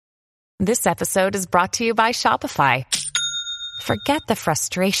This episode is brought to you by Shopify. Forget the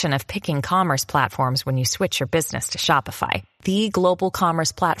frustration of picking commerce platforms when you switch your business to Shopify, the global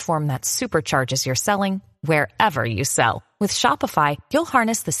commerce platform that supercharges your selling wherever you sell. With Shopify, you'll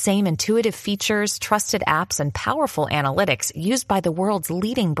harness the same intuitive features, trusted apps, and powerful analytics used by the world's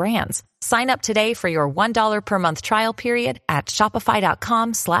leading brands. Sign up today for your $1 per month trial period at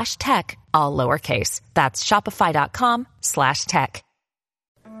shopify.com/tech, all lowercase. That's shopify.com/tech.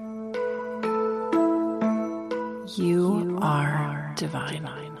 You are divine.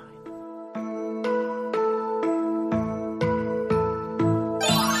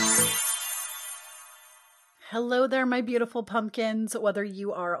 Hello there, my beautiful pumpkins. Whether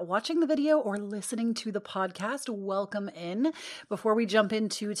you are watching the video or listening to the podcast, welcome in. Before we jump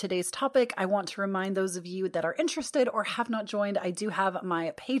into today's topic, I want to remind those of you that are interested or have not joined, I do have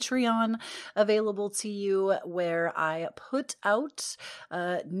my Patreon available to you where I put out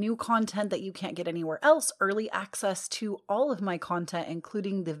new content that you can't get anywhere else, early access to all of my content,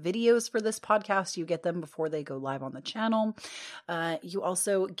 including the videos for this podcast. You get them before they go live on the channel. You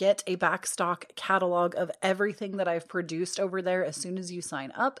also get a backstock catalog of everything that I've produced over there as soon as you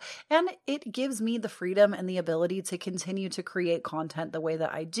sign up. And it gives me the freedom and the ability to continue to create content the way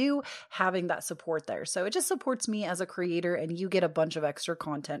that I do, having that support there. So it just supports me as a creator, and you get a bunch of extra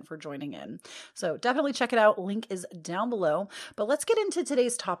content for joining in. So definitely check it out. Link is down below. But let's get into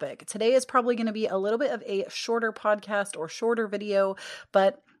today's topic. Today is probably going to be a little bit of a shorter podcast or shorter video,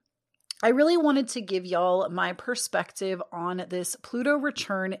 but I really wanted to give y'all my perspective on this Pluto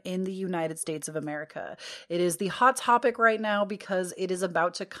return in the United States of America. It is the hot topic right now because it is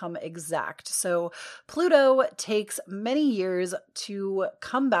about to come exact. So Pluto takes many years to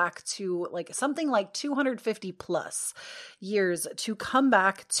come back to something like 250 plus years to come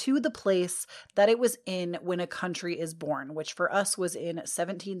back to the place that it was in when a country is born, which for us was in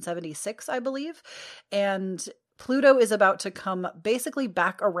 1776, I believe. And Pluto is about to come basically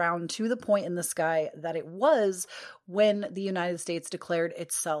back around to the point in the sky that it was when the United States declared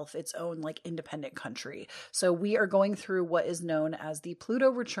itself its own independent country. So we are going through what is known as the Pluto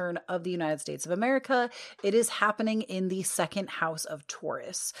return of the United States of America. It is happening in the second house of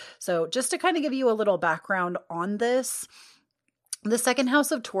Taurus. So just to kind of give you a little background on this, the second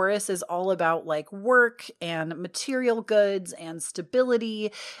house of Taurus is all about work and material goods and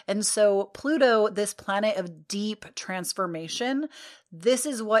stability. And so Pluto, this planet of deep transformation, this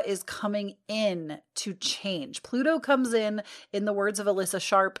is what is coming in to change. Pluto comes in the words of Alyssa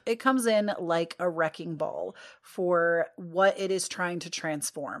Sharp, it comes in like a wrecking ball for what it is trying to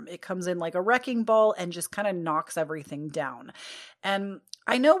transform. It comes in like a wrecking ball and just kind of knocks everything down. And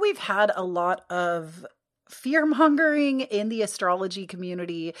I know we've had a lot of fear-mongering in the astrology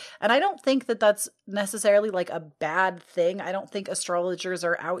community, and I don't think that that's necessarily a bad thing. I don't think astrologers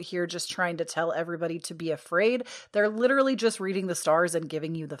are out here just trying to tell everybody to be afraid. They're literally just reading the stars and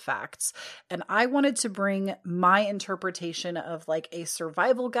giving you the facts. And I wanted to bring my interpretation of a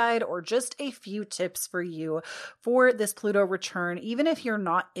survival guide or just a few tips for you for this Pluto return. Even if you're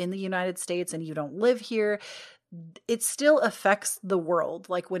not in the United States and you don't live here, it still affects the world.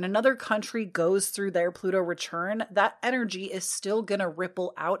 When another country goes through their Pluto return, that energy is still going to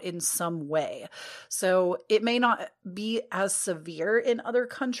ripple out in some way. So it may not be as severe in other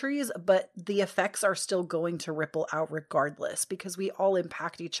countries, but the effects are still going to ripple out regardless, because we all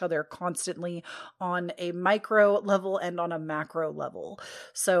impact each other constantly on a micro level and on a macro level.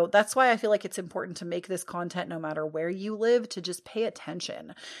 So that's why I feel like it's important to make this content no matter where you live, to just pay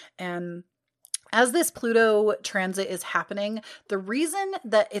attention. And as this Pluto transit is happening, the reason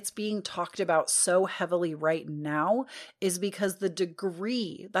that it's being talked about so heavily right now is because the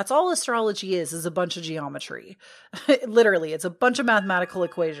degree, that's all astrology is a bunch of geometry. Literally, it's a bunch of mathematical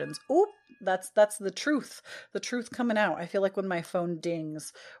equations. Oop, that's the truth. The truth coming out. I feel like when my phone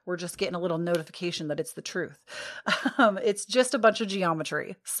dings, we're just getting a little notification that it's the truth. It's just a bunch of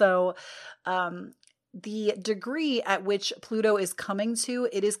geometry. So, the degree at which Pluto is coming to,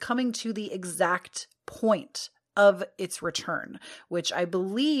 it is coming to the exact point of its return, which I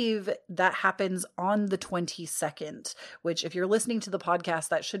believe that happens on the 22nd, which if you're listening to the podcast,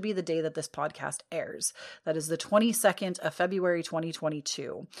 that should be the day that this podcast airs. That is the 22nd of February,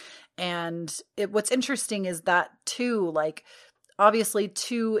 2022. And what's interesting is that too, obviously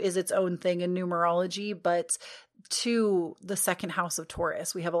 2 is its own thing in numerology, but 2, the second house of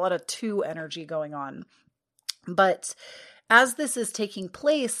Taurus, we have a lot of 2 energy going on. But as this is taking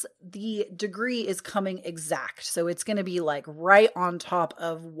place, the degree is coming exact. So it's going to be right on top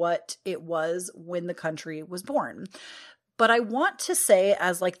of what it was when the country was born. But I want to say,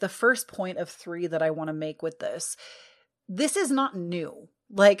 as the first point of 3 that I want to make with this is not new.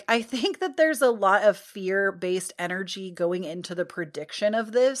 Like, I think that there's a lot of fear-based energy going into the prediction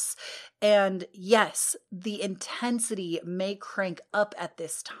of this. And yes, the intensity may crank up at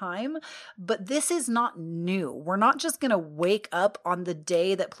this time, but this is not new. We're not just going to wake up on the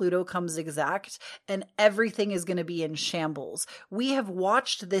day that Pluto comes exact and everything is going to be in shambles. We have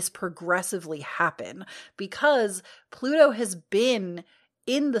watched this progressively happen because Pluto has been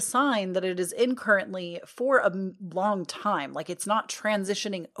in the sign that it is in currently for a long time. Like, it's not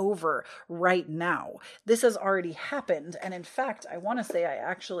transitioning over right now. This has already happened. And in fact, I want to say I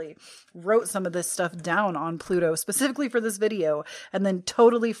actually wrote some of this stuff down on Pluto specifically for this video and then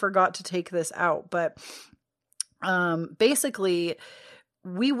totally forgot to take this out. But basically,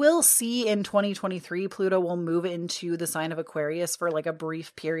 we will see in 2023, Pluto will move into the sign of Aquarius for like a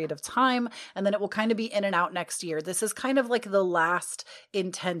brief period of time, and then it will kind of be in and out next year. This is kind of like the last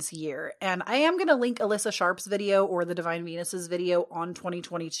intense year. And I am going to link Alyssa Sharp's video or the Divine Venus's video on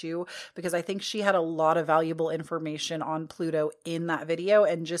 2022, because I think she had a lot of valuable information on Pluto in that video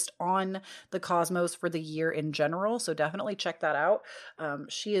and just on the cosmos for the year in general. So definitely check that out.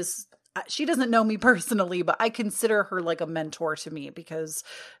 She doesn't know me personally, but I consider her like a mentor to me because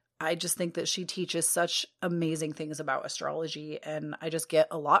I just think that she teaches such amazing things about astrology and I just get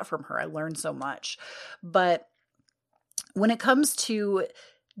a lot from her. I learn so much. But when it comes to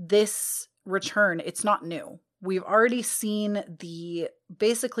this return, it's not new. We've already seen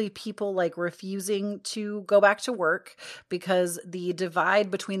basically people like refusing to go back to work because the divide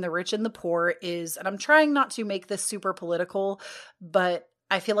between the rich and the poor is, and I'm trying not to make this super political, but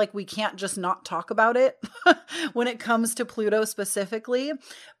I feel like we can't just not talk about it when it comes to Pluto specifically,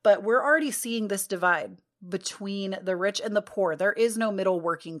 but we're already seeing this divide between the rich and the poor. There is no middle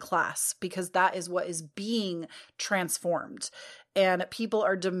working class because that is what is being transformed. And people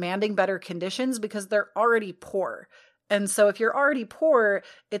are demanding better conditions because they're already poor. And so if you're already poor,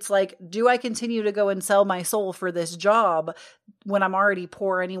 it's like, do I continue to go and sell my soul for this job when I'm already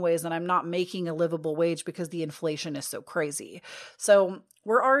poor anyways and I'm not making a livable wage because the inflation is so crazy? So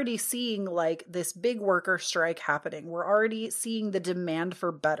we're already seeing like this big worker strike happening. We're already seeing the demand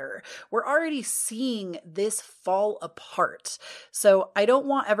for better. We're already seeing this fall apart. So I don't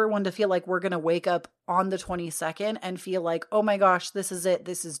want everyone to feel like we're going to wake up on the 22nd and feel like, oh my gosh, this is it.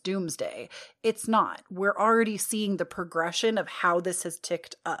 This is doomsday. It's not. We're already seeing the progression of how this has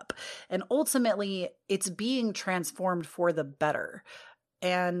ticked up. And ultimately, it's being transformed for the better.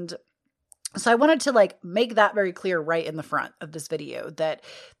 And so I wanted to like make that very clear right in the front of this video that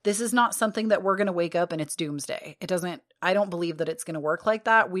this is not something that we're going to wake up and it's doomsday. I don't believe that it's going to work like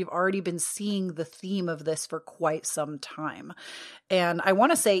that. We've already been seeing the theme of this for quite some time. And I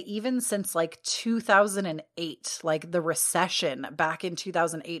want to say even since like 2008, like the recession back in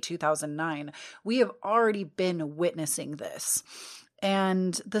 2008, 2009, we have already been witnessing this.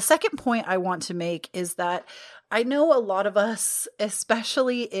 And the second point I want to make is that I know a lot of us,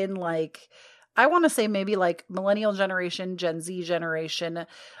 especially in like, I want to say maybe like millennial generation, Gen Z generation,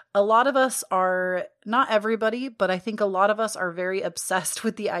 a lot of us are, not everybody, but I think a lot of us are very obsessed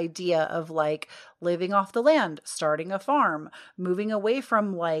with the idea of like living off the land, starting a farm, moving away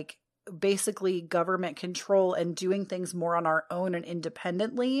from like basically government control and doing things more on our own and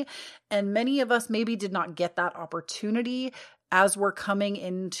independently. And many of us maybe did not get that opportunity as we're coming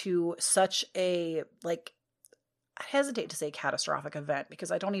into such a, like, I hesitate to say catastrophic event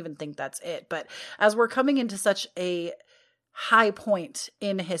because I don't even think that's it. But as we're coming into such a high point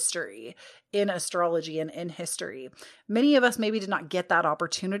in history, in astrology and in history, many of us maybe did not get that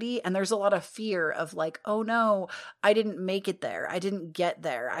opportunity. And there's a lot of fear of like, oh no, I didn't make it there. I didn't get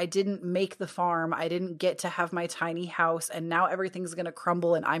there. I didn't make the farm. I didn't get to have my tiny house. And now everything's going to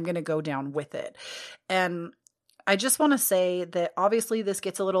crumble and I'm going to go down with it. And I just want to say that obviously this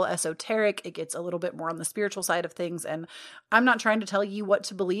gets a little esoteric. It gets a little bit more on the spiritual side of things. And I'm not trying to tell you what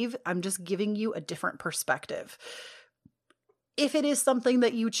to believe. I'm just giving you a different perspective. If it is something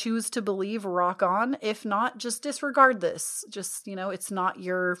that you choose to believe, rock on. If not, just disregard this. Just, it's not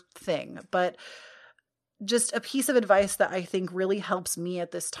your thing. But just a piece of advice that I think really helps me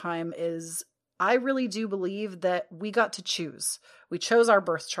at this time is I really do believe that we got to choose. We chose our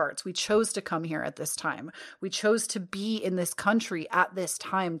birth charts. We chose to come here at this time. We chose to be in this country at this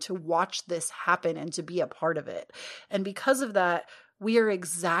time to watch this happen and to be a part of it. And because of that, we are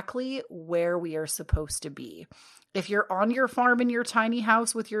exactly where we are supposed to be. If you're on your farm in your tiny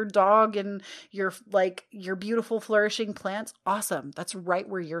house with your dog and your beautiful flourishing plants, awesome. That's right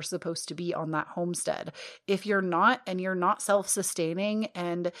where you're supposed to be on that homestead. If you're not, and you're not self-sustaining,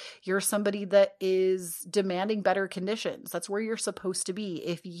 and you're somebody that is demanding better conditions, that's where you're supposed to be.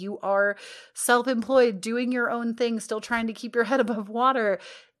 If you are self-employed, doing your own thing, still trying to keep your head above water,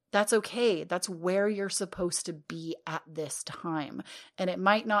 that's okay. That's where you're supposed to be at this time. And it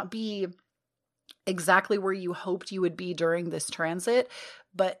might not be exactly where you hoped you would be during this transit,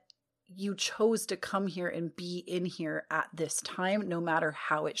 but you chose to come here and be in here at this time, no matter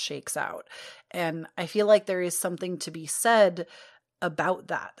how it shakes out. And I feel like there is something to be said about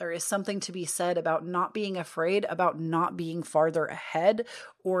that. There is something to be said about not being afraid, about not being farther ahead,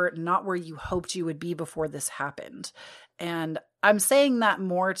 or not where you hoped you would be before this happened. And I'm saying that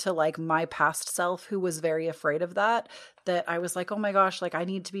more to like my past self, who was very afraid of that I was like, oh my gosh, like I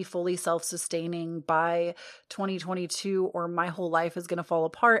need to be fully self-sustaining by 2022 or my whole life is going to fall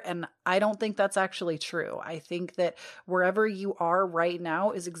apart. And I don't think that's actually true. I think that wherever you are right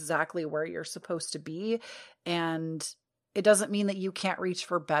now is exactly where you're supposed to be. And it doesn't mean that you can't reach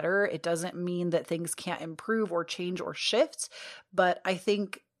for better. It doesn't mean that things can't improve or change or shift. But I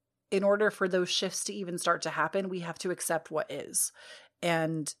think in order for those shifts to even start to happen, we have to accept what is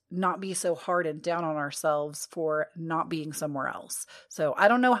and not be so hard and down on ourselves for not being somewhere else. So I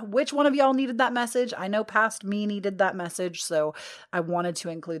don't know which one of y'all needed that message. I know past me needed that message. So I wanted to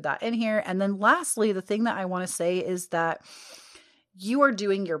include that in here. And then lastly, the thing that I want to say is that you are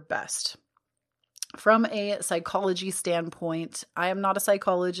doing your best. From a psychology standpoint, I am not a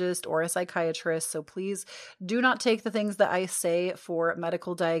psychologist or a psychiatrist, so please do not take the things that I say for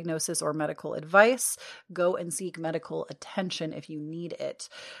medical diagnosis or medical advice. Go and seek medical attention if you need it,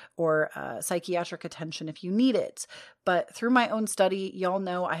 or psychiatric attention if you need it. But through my own study, y'all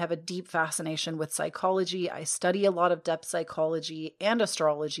know I have a deep fascination with psychology. I study a lot of depth psychology and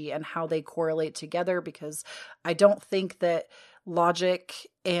astrology and how they correlate together, because I don't think that logic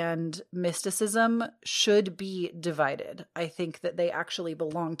and mysticism should be divided. I think that they actually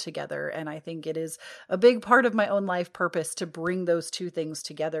belong together. And I think it is a big part of my own life purpose to bring those two things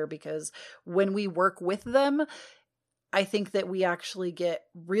together, because when we work with them, I think that we actually get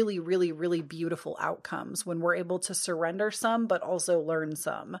really, really, really beautiful outcomes when we're able to surrender some, but also learn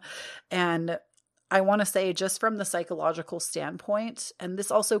some. And I want to say, just from the psychological standpoint, and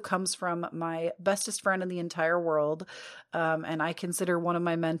this also comes from my bestest friend in the entire world, and I consider one of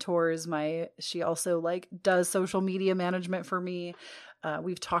my mentors, she also does social media management for me.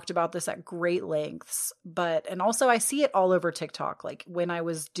 We've talked about this at great lengths, and also I see it all over TikTok. Like when I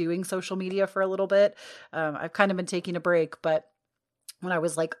was doing social media for a little bit, I've kind of been taking a break, but when I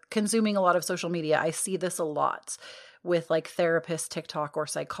was consuming a lot of social media, I see this a lot with therapist TikTok or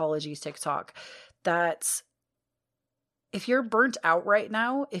psychology TikTok, that if you're burnt out right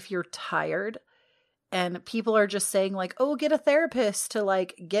now, if you're tired, and people are just saying oh, get a therapist to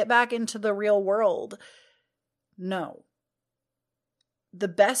get back into the real world. No. The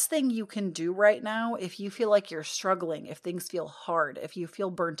best thing you can do right now, if you feel like you're struggling, if things feel hard, if you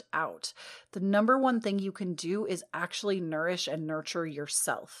feel burnt out, the number one thing you can do is actually nourish and nurture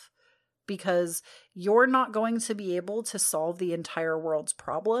yourself. Because you're not going to be able to solve the entire world's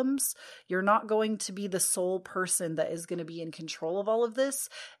problems. You're not going to be the sole person that is going to be in control of all of this,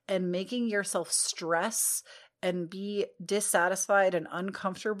 and making yourself stress and be dissatisfied and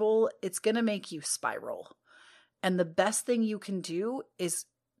uncomfortable, it's going to make you spiral. And the best thing you can do is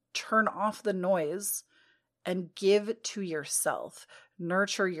turn off the noise and give to yourself.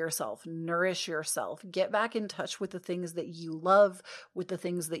 Nurture yourself, nourish yourself, get back in touch with the things that you love, with the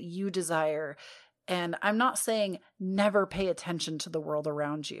things that you desire. And I'm not saying never pay attention to the world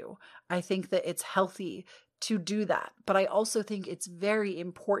around you. I think that it's healthy to do that. But I also think it's very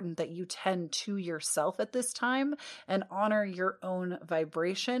important that you tend to yourself at this time and honor your own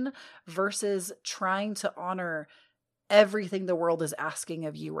vibration versus trying to honor everything the world is asking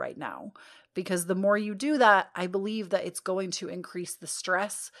of you right now. Because the more you do that, I believe that it's going to increase the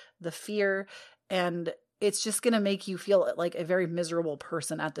stress, the fear, and it's just going to make you feel like a very miserable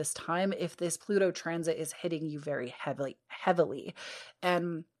person at this time if this Pluto transit is hitting you very heavily.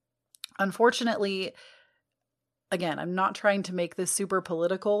 And unfortunately, again, I'm not trying to make this super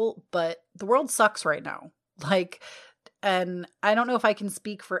political, but the world sucks right now. And I don't know if I can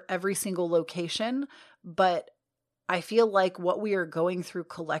speak for every single location, but I feel like what we are going through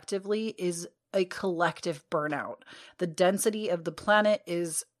collectively is a collective burnout. The density of the planet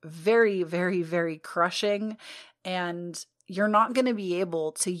is very, very, very crushing. And you're not going to be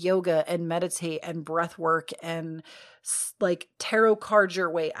able to yoga and meditate and breath work and like tarot card your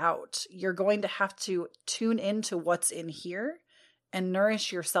way out. You're going to have to tune into what's in here and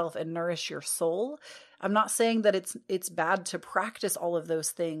nourish yourself and nourish your soul. I'm not saying that it's bad to practice all of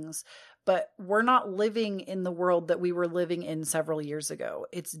those things, but we're not living in the world that we were living in several years ago.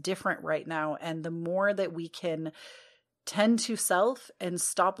 It's different right now. And the more that we can tend to self and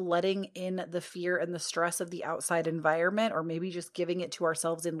stop letting in the fear and the stress of the outside environment, or maybe just giving it to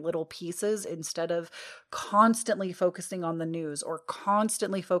ourselves in little pieces instead of constantly focusing on the news or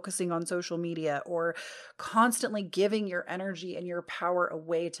constantly focusing on social media or constantly giving your energy and your power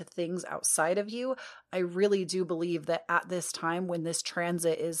away to things outside of you. I really do believe that at this time when this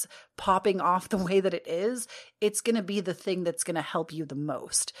transit is popping off the way that it is, it's going to be the thing that's going to help you the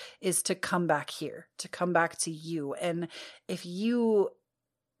most, is to come back here, to come back to you. And if you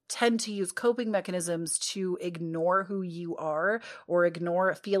tend to use coping mechanisms to ignore who you are or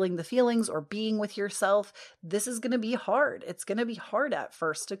ignore feeling the feelings or being with yourself, this is going to be hard. It's going to be hard at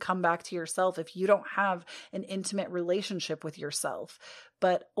first to come back to yourself if you don't have an intimate relationship with yourself.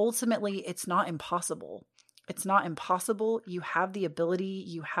 But ultimately, it's not impossible. It's not impossible. You have the ability,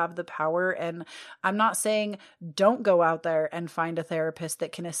 you have the power. And I'm not saying don't go out there and find a therapist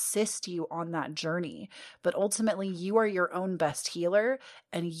that can assist you on that journey. But ultimately, you are your own best healer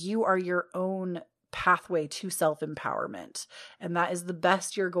and you are your own pathway to self-empowerment. And that is the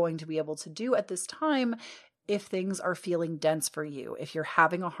best you're going to be able to do at this time if things are feeling dense for you, if you're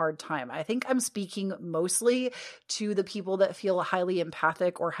having a hard time. I think I'm speaking mostly to the people that feel highly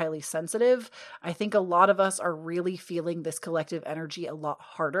empathic or highly sensitive. I think a lot of us are really feeling this collective energy a lot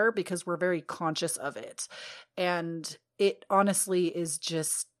harder because we're very conscious of it. And it honestly is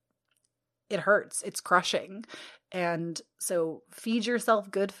just, it hurts. It's crushing. And so feed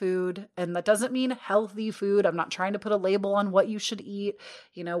yourself good food. And that doesn't mean healthy food. I'm not trying to put a label on what you should eat.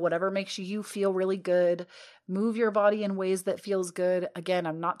 Whatever makes you feel really good. Move your body in ways that feels good. Again,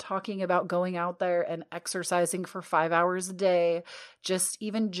 I'm not talking about going out there and exercising for 5 hours a day. Just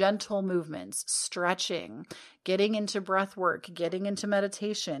even gentle movements, stretching, getting into breath work, getting into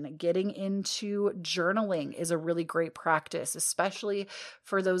meditation, getting into journaling is a really great practice, especially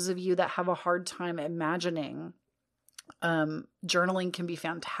for those of you that have a hard time imagining. Journaling can be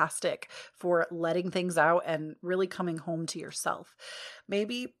fantastic for letting things out and really coming home to yourself.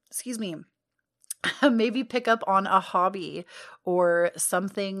 Maybe pick up on a hobby or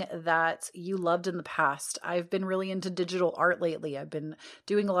something that you loved in the past. I've been really into digital art lately. I've been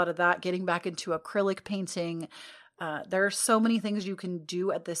doing a lot of that, getting back into acrylic painting. There are so many things you can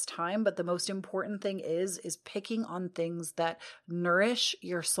do at this time, but the most important thing is picking on things that nourish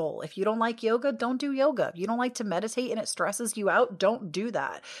your soul. If you don't like yoga, don't do yoga. If you don't like to meditate and it stresses you out, don't do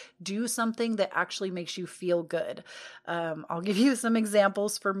that. Do something that actually makes you feel good. I'll give you some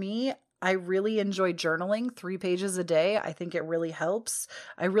examples for me. I really enjoy journaling 3 pages a day. I think it really helps.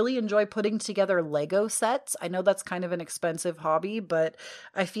 I really enjoy putting together Lego sets. I know that's kind of an expensive hobby, but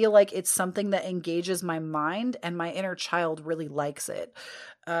I feel like it's something that engages my mind and my inner child really likes it.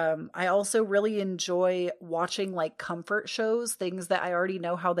 I also really enjoy watching like comfort shows, things that I already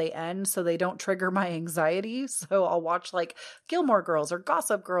know how they end so they don't trigger my anxiety. So I'll watch like Gilmore Girls or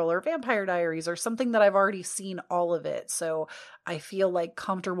Gossip Girl or Vampire Diaries or something that I've already seen all of it. So I feel like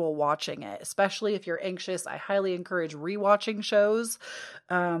comfortable watching it, especially if you're anxious. I highly encourage rewatching shows.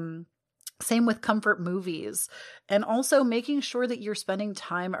 Same with comfort movies, and also making sure that you're spending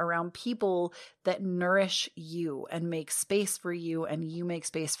time around people that nourish you and make space for you and you make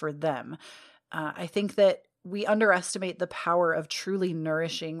space for them. I think that we underestimate the power of truly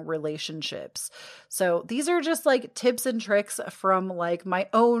nourishing relationships. So these are just like tips and tricks from like my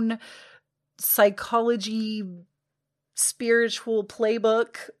own psychology spiritual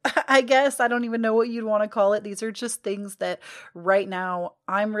playbook, I guess. I don't even know what you'd want to call it. These are just things that right now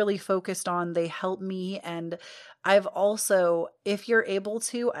I'm really focused on. They help me. And I've also, if you're able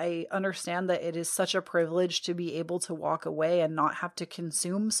to, I understand that it is such a privilege to be able to walk away and not have to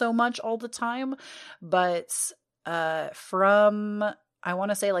consume so much all the time. But from, I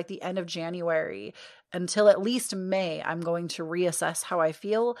want to say like the end of January until at least May, I'm going to reassess how I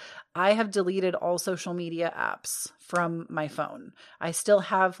feel. I have deleted all social media apps from my phone. I still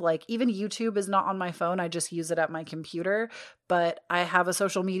have like, even YouTube is not on my phone. I just use it at my computer, but I have a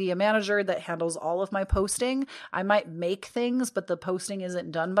social media manager that handles all of my posting. I might make things, but the posting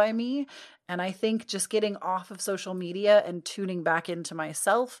isn't done by me. And I think just getting off of social media and tuning back into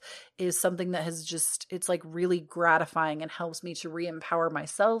myself is something that has just, it's like really gratifying and helps me to re-empower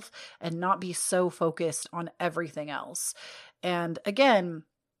myself and not be so focused on everything else. And again,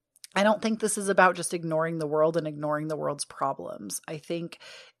 I don't think this is about just ignoring the world and ignoring the world's problems. I think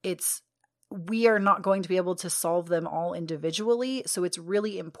we are not going to be able to solve them all individually. So it's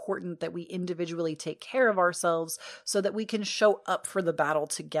really important that we individually take care of ourselves so that we can show up for the battle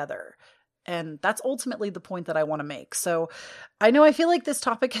together. And that's ultimately the point that I want to make. So I know I feel like this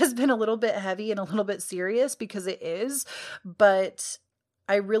topic has been a little bit heavy and a little bit serious, because it is, but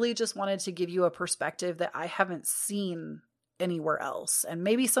I really just wanted to give you a perspective that I haven't seen anywhere else. And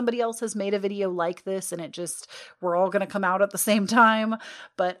maybe somebody else has made a video like this and we're all going to come out at the same time,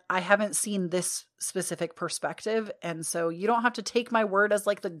 but I haven't seen this specific perspective. And so you don't have to take my word as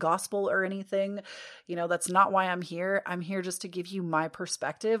like the gospel or anything. That's not why I'm here. I'm here just to give you my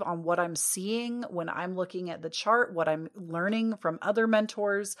perspective on what I'm seeing when I'm looking at the chart, what I'm learning from other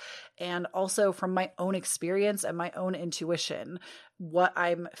mentors, and also from my own experience and my own intuition, what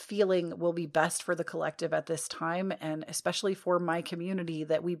I'm feeling will be best for the collective at this time, and especially for my community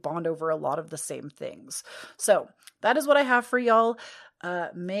that we bond over a lot of the same things. So that is what I have for y'all.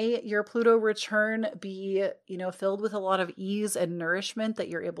 May your Pluto return be, filled with a lot of ease and nourishment that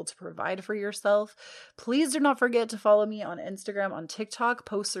you're able to provide for yourself. Please do not forget to follow me on Instagram, on TikTok.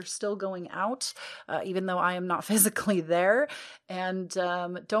 Posts are still going out, even though I am not physically there. And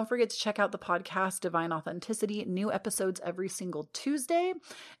don't forget to check out the podcast, Divine Authenticity. New episodes every single Tuesday.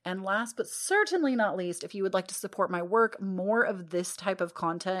 And last but certainly not least, if you would like to support my work, more of this type of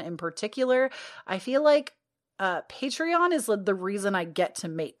content in particular, I feel like Patreon is the reason I get to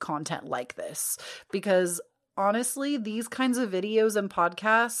make content like this, because honestly, these kinds of videos and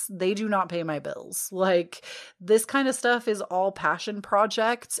podcasts, they do not pay my bills. Like, this kind of stuff is all passion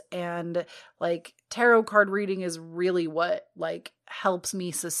projects, and like tarot card reading is really what helps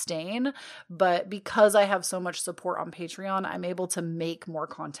me sustain. But because I have so much support on Patreon, I'm able to make more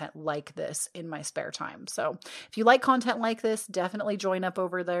content like this in my spare time. So if you like content like this, definitely join up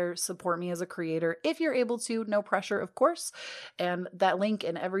over there. Support me as a creator if you're able to. No pressure, of course. And that link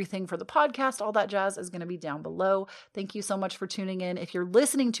and everything for the podcast, all that jazz, is going to be down below. Thank you so much for tuning in. If you're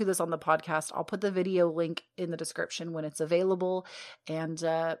listening to this on the podcast, I'll put the video link in the description when it's available. And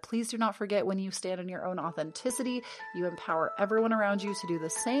please do not forget, when you stand in your own authenticity, you empower everyone around you to do the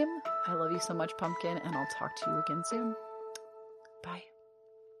same. I love you so much, Pumpkin, and I'll talk to you again soon. Bye.